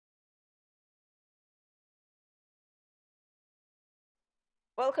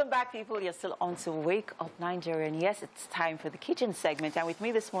Welcome back, people. You're still on to Wake Up Nigeria. And yes, it's time for the kitchen segment. And with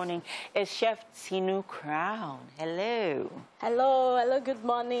me this morning is Chef Tinu Crown. Hello. Hello, good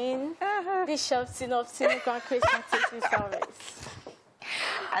morning. This Chef Tinu of Tinu Crown Christmas Tasting Service.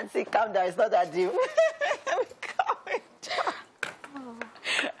 Auntie, calm down. It's not that deep. Calm down.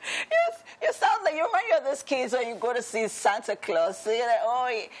 Yes, you sound like you remind you of those kids when you go to see Santa Claus. So you're like,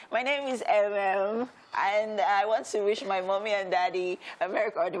 oh, my name is MM. And I want to wish my mommy and daddy a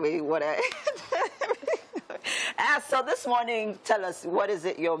Merry Christmas, whatever. So this morning, tell us, what is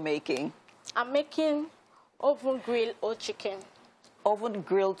it you're making? I'm making oven-grilled whole chicken.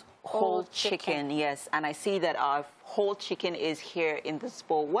 Oven-grilled whole chicken, yes. And I see that our whole chicken is here in this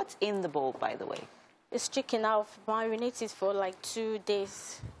bowl. What's in the bowl, by the way? It's chicken. I've marinated for like 2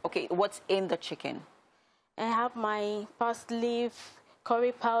 days. Okay, what's in the chicken? I have my parsley,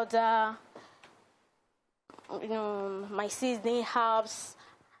 curry powder, my seasoning herbs,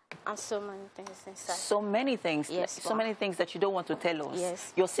 and so many things inside. So many things. Yes. So many things that you don't want to tell us.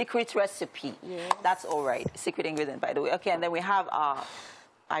 Yes. Your secret recipe. Yes. That's all right. Secret ingredient, by the way. Okay, and then we have our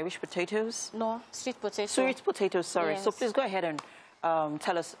Irish potatoes. No, sweet potato. Sweet potatoes, sorry. Yes. So please go ahead and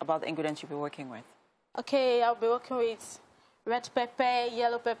tell us about the ingredients you'll be working with. Okay, I'll be working with red pepper,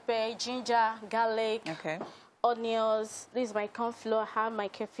 yellow pepper, ginger, garlic, onions. This is my corn flour. I have my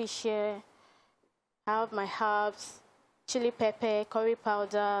crayfish here. I have my herbs, chili pepper, curry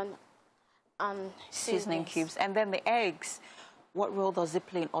powder, and seasoning cubes. And then the eggs. What role does it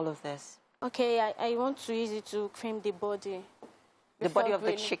play in all of this? Okay, I want to use it to cream the body. The body of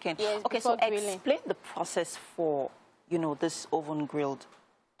the chicken. Yes, okay, so grilling. Explain the process for, this oven grilled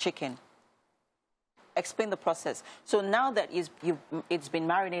chicken. Explain the process. So now that it's been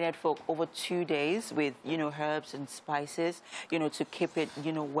marinated for over 2 days with, herbs and spices, to keep it,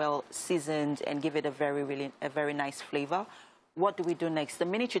 well seasoned and give it a very nice flavor. What do we do next? The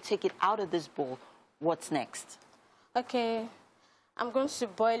minute you take it out of this bowl, what's next? Okay, I'm going to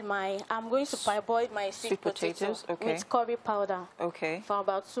parboil my sweet potatoes with curry powder. Okay. For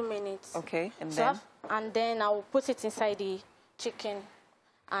about 2 minutes. Okay, and then I'll put it inside the chicken.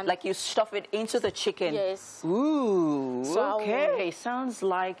 And like you stuff it into the chicken? Yes. Ooh, okay. Sounds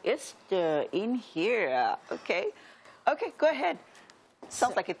like it's in here. Okay. Okay, go ahead.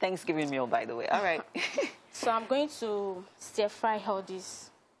 Sounds like a Thanksgiving meal, by the way. All right. So I'm going to stir fry all these.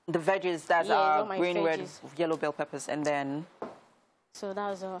 The veggies, that's green, red, yellow bell peppers, and then? So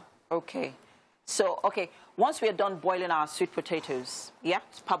that's all. Okay. So, once we are done boiling our sweet potatoes,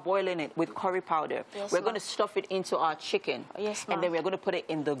 parboiling it with curry powder, we're going to stuff it into our chicken. Yes, ma'am. And then we're going to put it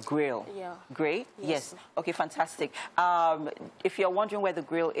in the grill. Yeah. Great? Yes. Okay, fantastic. If you're wondering where the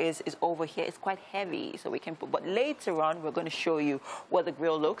grill is over here. It's quite heavy, so we can put, but later on, we're going to show you what the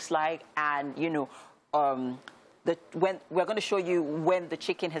grill looks like and, we're going to show you when the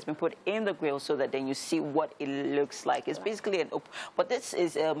chicken has been put in the grill so that then you see what it looks like. It's basically but this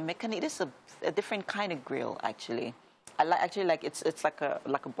is a mechanic. This is a different kind of grill, actually. It's like a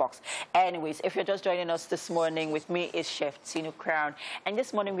box. Anyways, if you're just joining us this morning, with me is Chef Tinu Crown, and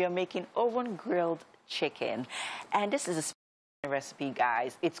this morning we are making oven grilled chicken, and this is a special recipe,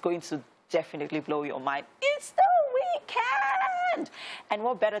 guys. It's going to definitely blow your mind. It's the weekend, and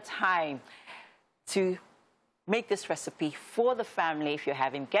what better time to make this recipe for the family. If you're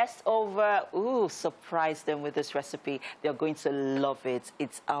having guests over, surprise them with this recipe. They're going to love it.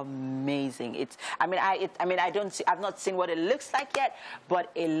 It's amazing. I've not seen what it looks like yet,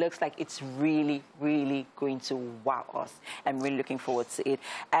 but it looks like it's really, really going to wow us. I'm really looking forward to it.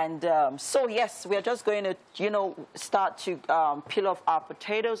 And so yes, we are just going to, start to peel off our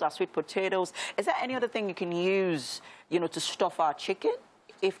potatoes, our sweet potatoes. Is there any other thing you can use, to stuff our chicken?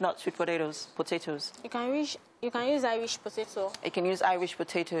 If not sweet potatoes? You can use Irish potato. You can use Irish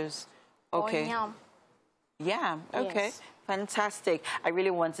potatoes. Okay. Or yam. Yam. Okay. Yes. Fantastic. I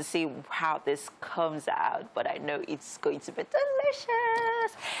really want to see how this comes out, but I know it's going to be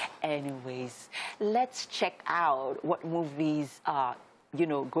delicious. Anyways, let's check out what movies are,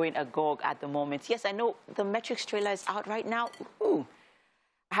 going agog at the moment. Yes, I know the Matrix trailer is out right now. Ooh.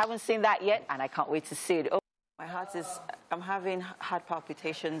 I haven't seen that yet, and I can't wait to see it. My heart I'm having heart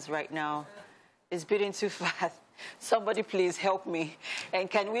palpitations right now. It's beating too fast. Somebody please help me. And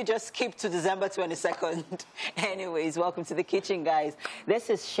can we just skip to December 22nd? Anyways, welcome to the kitchen, guys. This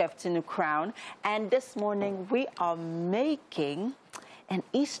is Chef Tinu Crown. And this morning we are making an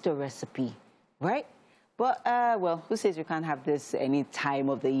Easter recipe, right? But, well, who says we can't have this any time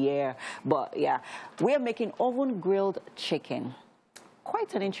of the year? But, yeah, we are making oven-grilled chicken.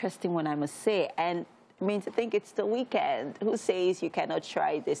 Quite an interesting one, I must say. And means I think it's the weekend. Who says you cannot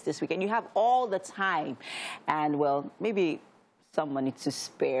try this weekend? You have all the time. And, well, maybe some money to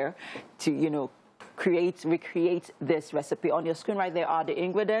spare to, you know, recreate this recipe. On your screen right there are the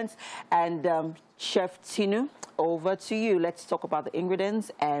ingredients. And Chef Tinu, over to you. Let's talk about the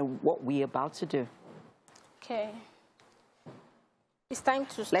ingredients and what we're about to do. Okay. It's time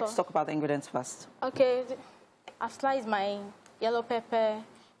to start. Let's talk about the ingredients first. Okay. I've sliced my yellow pepper,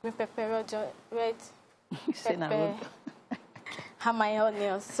 green pepper, red pepper, and my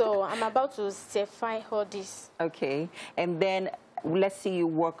onions. So I'm about to stir-fry all this. Okay. And then let's see you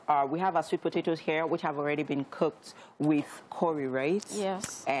work. We have our sweet potatoes here, which have already been cooked with curry, right?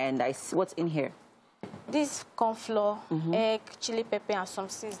 Yes. And I see what's in here. This corn flour, egg, chili pepper, and some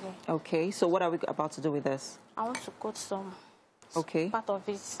seasoning. Okay. So what are we about to do with this? I want to coat some. Okay. Part of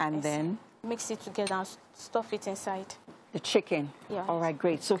it. And then mix it together and stuff it inside. the chicken. Yeah. All right,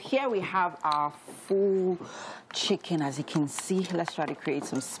 great. So here we have our full chicken, as you can see. Let's try to create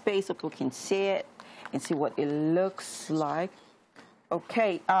some space so people can see it and see what it looks like.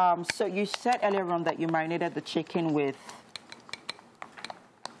 Okay. So you said earlier on that you marinated the chicken with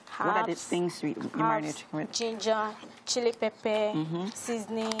Herbs, what are the things you marinated with? Ginger, chili pepper,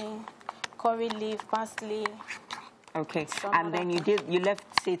 seasoning, curry leaf, parsley. Okay, and then you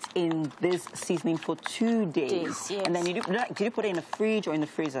left it in this seasoning for 2 days. Yes. And then did you put it in the fridge or in the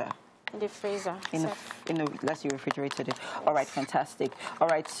freezer? In the freezer. That's you refrigerated it. All right, fantastic. All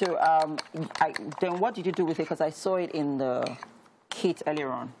right, so then what did you do with it? Because I saw it in the kit earlier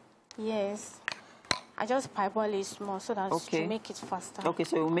on. Yes. I just parboil it small so that to make it faster. Okay,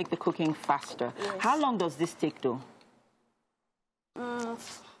 so it will make the cooking faster. Yes. How long does this take, though?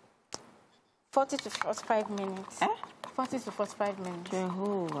 40 to 45 minutes. 40 to 45 minutes.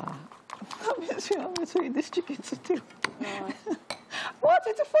 Jehovah. I'm between this chicken to do. No.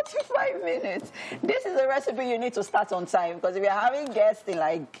 40 to 45 minutes. This is a recipe you need to start on time, because if you're having guests in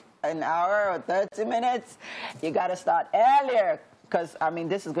like an hour or 30 minutes, you got to start earlier, because, I mean,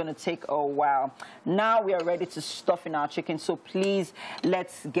 this is going to take a while. Now we are ready to stuff in our chicken, so please,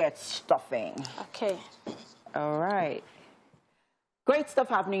 let's get stuffing. Okay. All right. Great stuff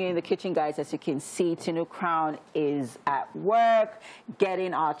happening in the kitchen, guys. As you can see, Tinu Crown is at work,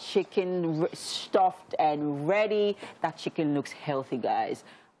 getting our chicken stuffed and ready. That chicken looks healthy, guys.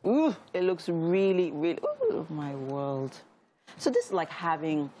 Ooh, it looks really, really, ooh, my world. So this is like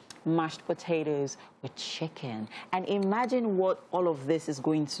having mashed potatoes with chicken. And imagine what all of this is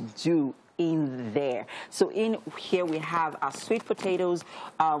going to do in there. So in here we have our sweet potatoes,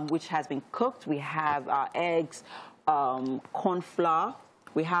 which has been cooked. We have our eggs, corn flour,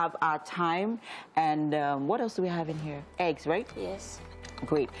 we have our thyme, and what else do we have in here? Eggs, right? Yes.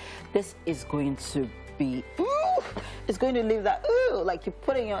 Great. This is going to be, ooh, it's going to leave that, ooh, like you're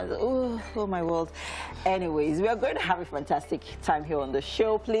putting on, ooh, oh my world. Anyways, we are going to have a fantastic time here on the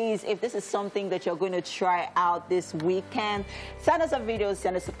show. Please, if this is something that you're going to try out this weekend, send us a video,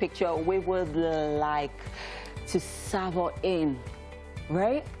 send us a picture. We would like to savor in.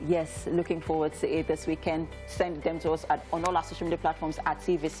 Right? Yes, looking forward to it this weekend. Send them to us on all our social media platforms at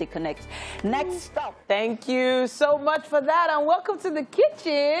TVC Connect. Next stop. Thank you so much for that, and welcome to the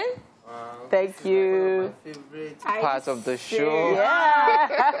kitchen. Thank you. One of my favorite parts of the show.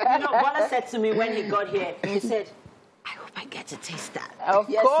 Yeah. You know, Bola said to me when he got here, he said, I hope I get to taste that. Of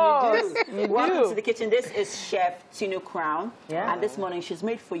course. You do. Welcome to the kitchen. This is Chef Tinu Crown. Yeah. And this morning she's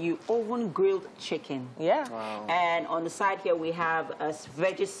made for you oven grilled chicken. Yeah. Wow. And on the side here we have a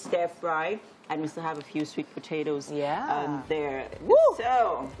veggie stir fry. And we still have a few sweet potatoes there. Woo.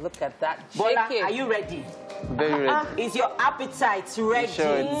 So, look at that chicken. Bola, are you ready? Very ready. Is your appetite ready?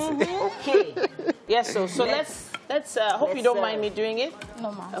 Sure. Okay. Yes, so let's hope you don't mind me doing it.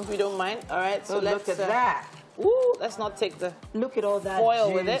 No, ma'am. Hope you don't mind. All right, so let's look at that. Ooh, let's not take the Look at all that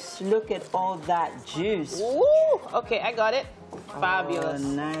foil juice. with it. Look at all that juice. Ooh, okay, I got it. Fabulous.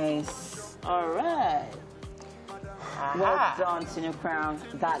 Oh, nice. All right. Well done, Tinu Crown.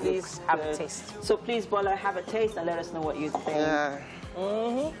 That Please looks have good. a taste. So please, Bola, have a taste and let us know what you think. Yeah.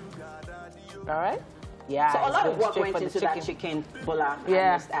 All right. Yeah. So a lot of it's work straight went for into the that chicken, Bola, I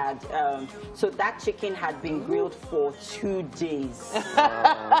Yeah. must add. So that chicken had been grilled for 2 days.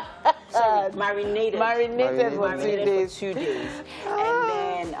 Sorry, marinated. Marinated for 2 Marinated days. for 2 days.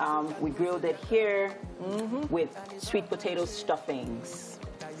 And then we grilled it here with sweet potato stuffings.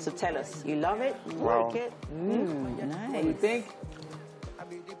 So tell us, you love it? You like it? Nice. What do you think?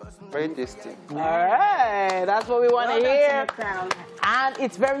 Very tasty. All right, that's what we want to hear. Crown. And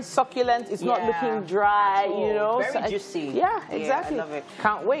it's very succulent. It's not looking dry, you know. Very juicy. Yeah, exactly. I love it.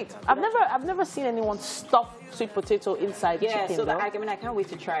 Can't wait. I've never seen anyone stuff sweet potato inside chicken. So though. I can't wait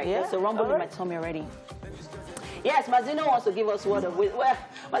to try it. Yeah, There's a rumble in all my right. tummy already. Yes, Mazino wants to give us word of wisdom. Well,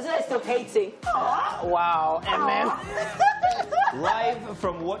 Mazino is still hating. Aww. Wow, MM. Live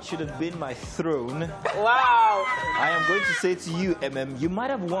from what should have been my throne. Wow. I am going to say to you, MM, you might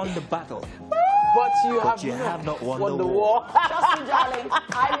have won the battle. But you have not won the war. Trust me, darling.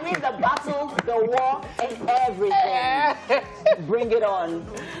 I win the battle, the war, and everything. Bring it on.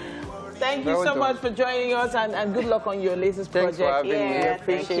 Thank you so much for joining us, and good luck on your latest project. Thanks for having me. We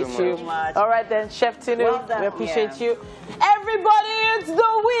appreciate Thank you. so much. All right then, Chef Tinu, Well done. we appreciate you. Everybody, it's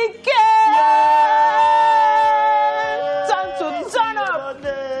the weekend! Time to turn up!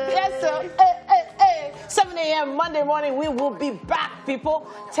 Yes, sir. 7 a.m. Monday morning, we will be back, people.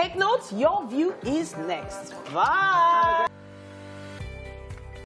 Take notes. Your view is next. Bye.